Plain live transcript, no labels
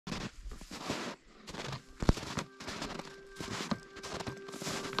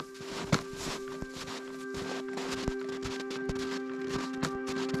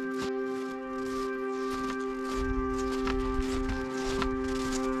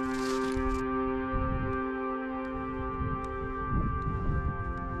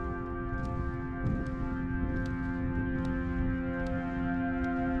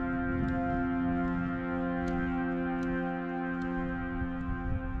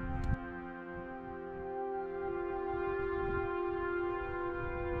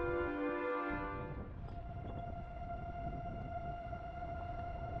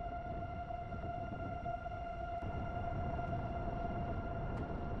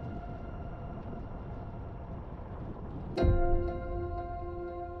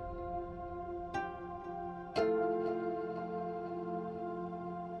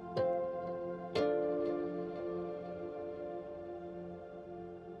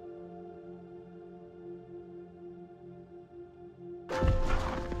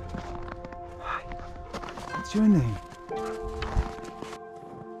What's your name?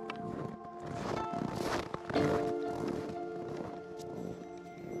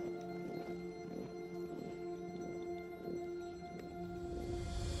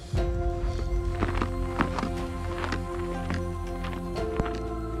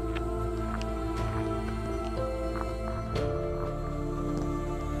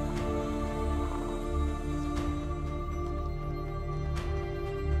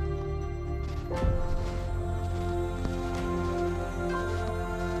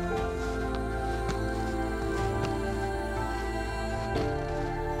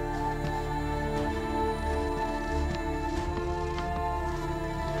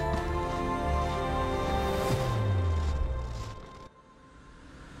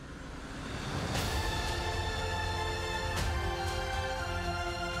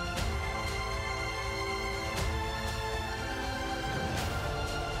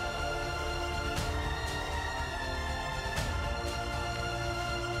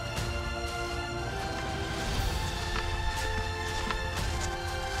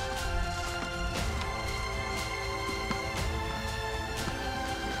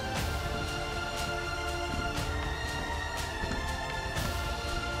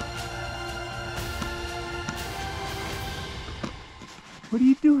 What are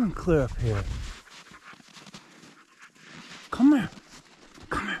you doing clear up here? Come here.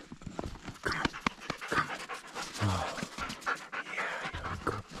 Come here. Come here. Come here. Oh, yeah, you're a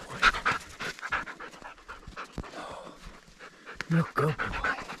good boy. Oh, you're a good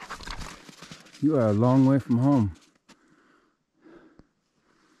boy. You are a long way from home.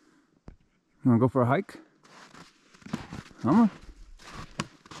 You wanna go for a hike? Come on.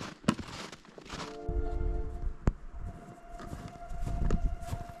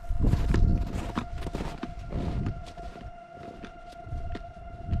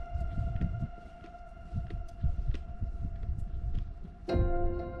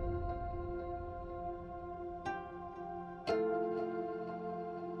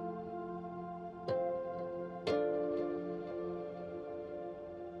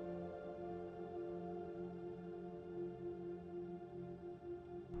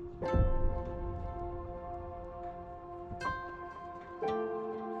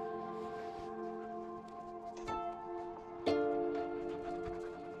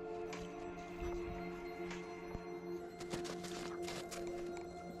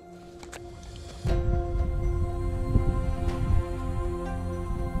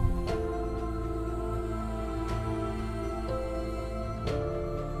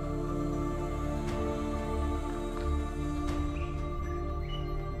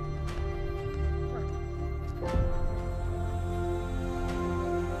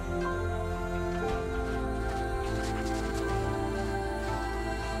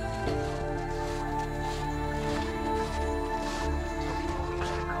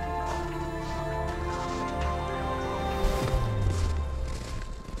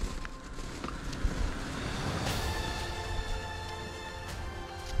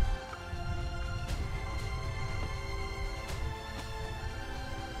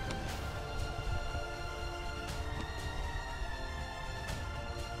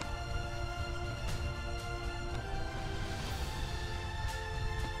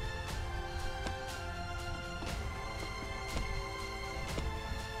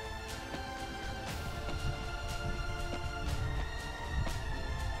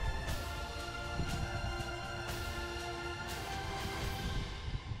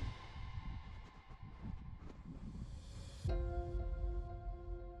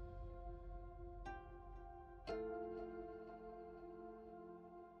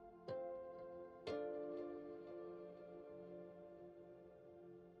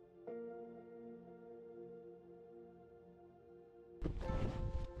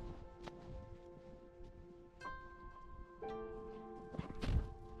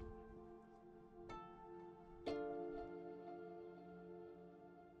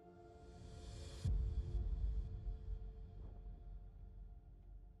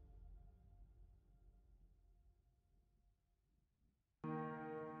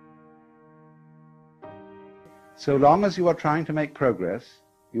 So long as you are trying to make progress,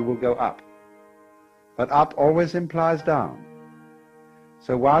 you will go up. But up always implies down.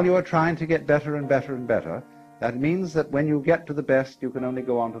 So while you are trying to get better and better and better, that means that when you get to the best, you can only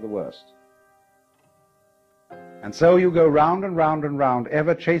go on to the worst. And so you go round and round and round,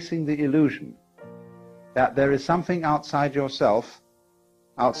 ever chasing the illusion that there is something outside yourself,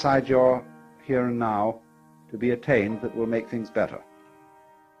 outside your here and now, to be attained that will make things better.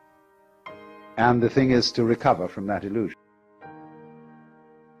 And the thing is to recover from that illusion.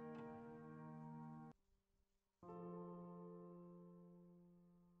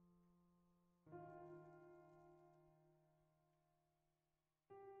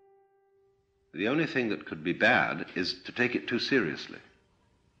 The only thing that could be bad is to take it too seriously.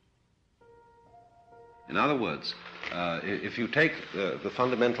 In other words, if you take the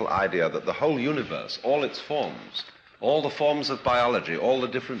fundamental idea that the whole universe, all its forms, all the forms of biology, all the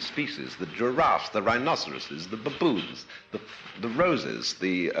different species, the giraffes, the rhinoceroses, the baboons, the roses,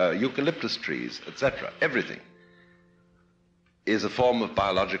 the eucalyptus trees, etc., everything is a form of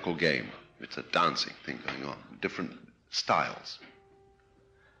biological game. It's a dancing thing going on, different styles.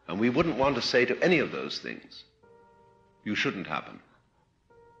 And we wouldn't want to say to any of those things, you shouldn't happen.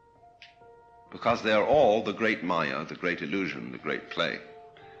 Because they're all the great Maya, the great illusion, the great play.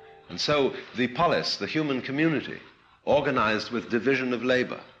 And so the polis, the human community, organized with division of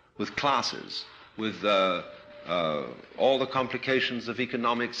labor, with classes, with all the complications of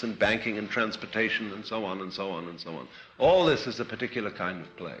economics and banking and transportation and so on and so on and so on. All this is a particular kind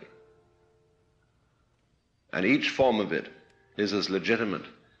of play. And each form of it is as legitimate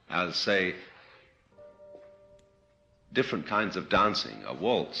as, say, different kinds of dancing, a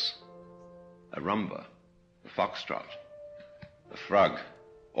waltz, a rumba, a foxtrot, a frog.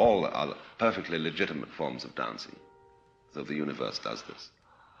 All are perfectly legitimate forms of dancing. So the universe does this.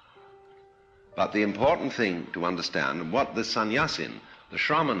 But the important thing to understand, what the sannyasin, the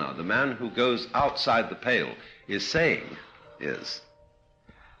shramana, the man who goes outside the pale, is saying is,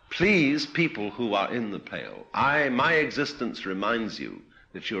 please, people who are in the pale, my existence reminds you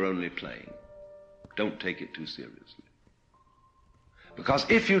that you're only playing. Don't take it too seriously. Because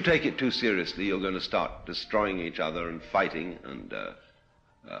if you take it too seriously, you're going to start destroying each other and fighting and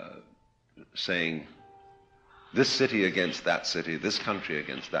saying this city against that city, this country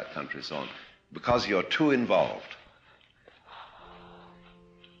against that country, so on, because you're too involved.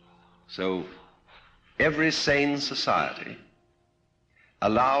 So every sane society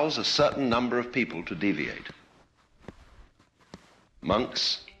allows a certain number of people to deviate.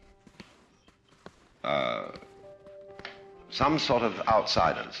 Monks, some sort of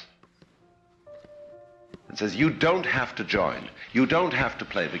outsiders. It says you don't have to join, you don't have to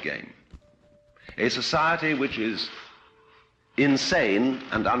play the game. A society which is insane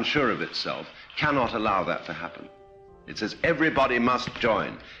and unsure of itself cannot allow that to happen. It says everybody must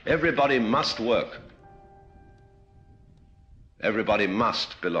join, everybody must work, everybody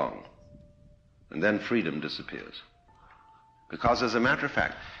must belong. And then freedom disappears. Because as a matter of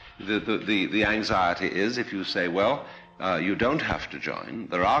fact, the anxiety is if you say, well, you don't have to join,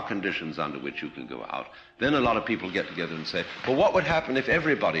 there are conditions under which you can go out, then a lot of people get together and say, well, what would happen if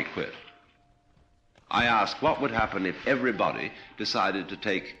everybody quit? I ask, what would happen if everybody decided to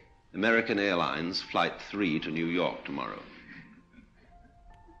take American Airlines Flight 3 to New York tomorrow?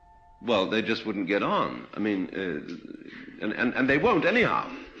 Well, they just wouldn't get on. I mean, and they won't anyhow.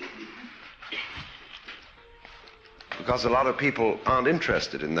 Because a lot of people aren't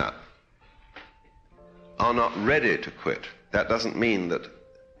interested in that, are not ready to quit. That doesn't mean that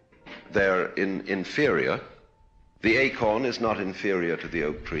they're inferior. The acorn is not inferior to the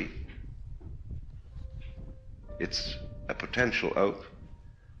oak tree. It's a potential oak,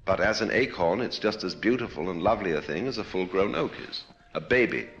 but as an acorn, it's just as beautiful and lovely a thing as a full-grown oak is. A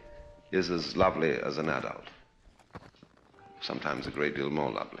baby is as lovely as an adult, sometimes a great deal more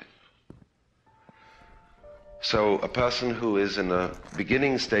lovely. So a person who is in a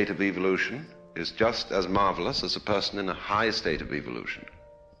beginning state of evolution is just as marvelous as a person in a high state of evolution.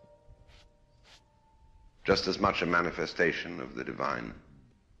 Just as much a manifestation of the divine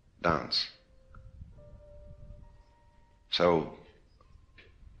dance. So,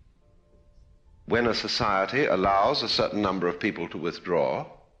 when a society allows a certain number of people to withdraw,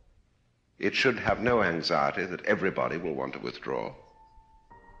 it should have no anxiety that everybody will want to withdraw.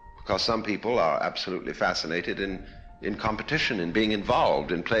 Because some people are absolutely fascinated in competition, in being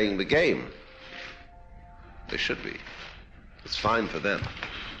involved, in playing the game. They should be. It's fine for them.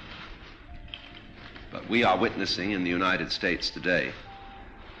 But we are witnessing in the United States today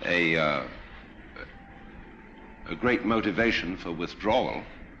a great motivation for withdrawal.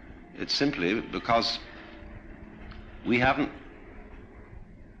 It's simply because we haven't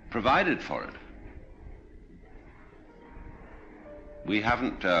provided for it. We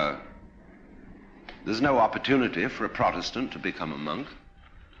haven't, there's no opportunity for a Protestant to become a monk,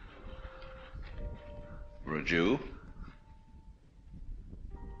 or a Jew.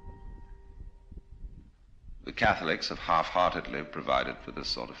 The Catholics have half-heartedly provided for this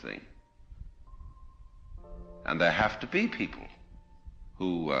sort of thing. And there have to be people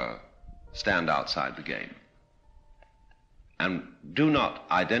who stand outside the game and do not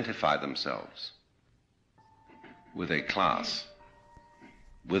identify themselves with a class,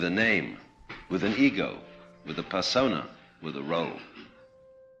 with a name, with an ego, with a persona, with a role.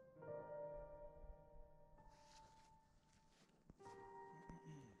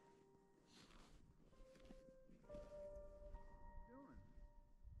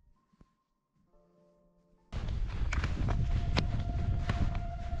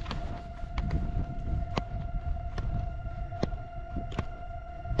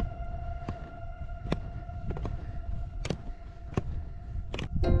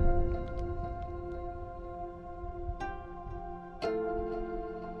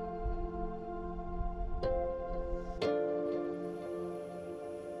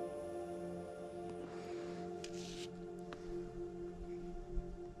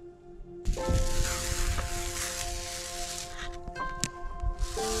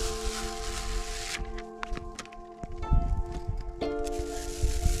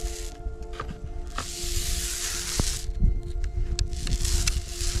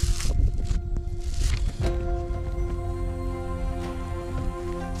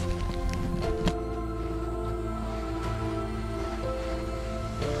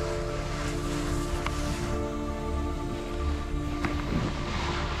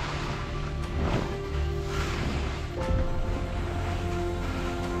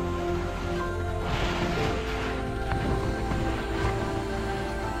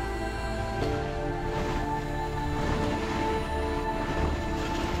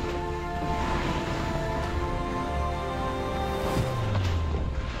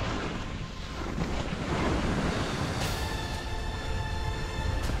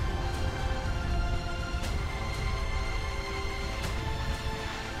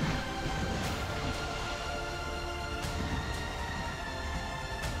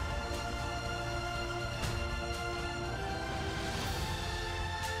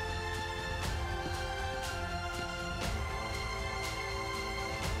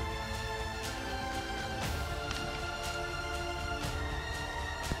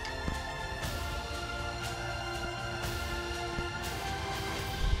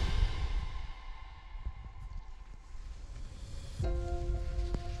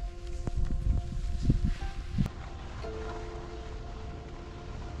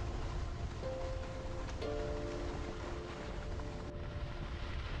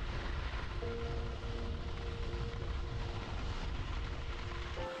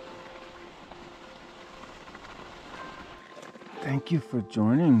 Thank you for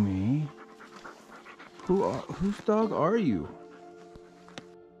joining me. Whose dog are you?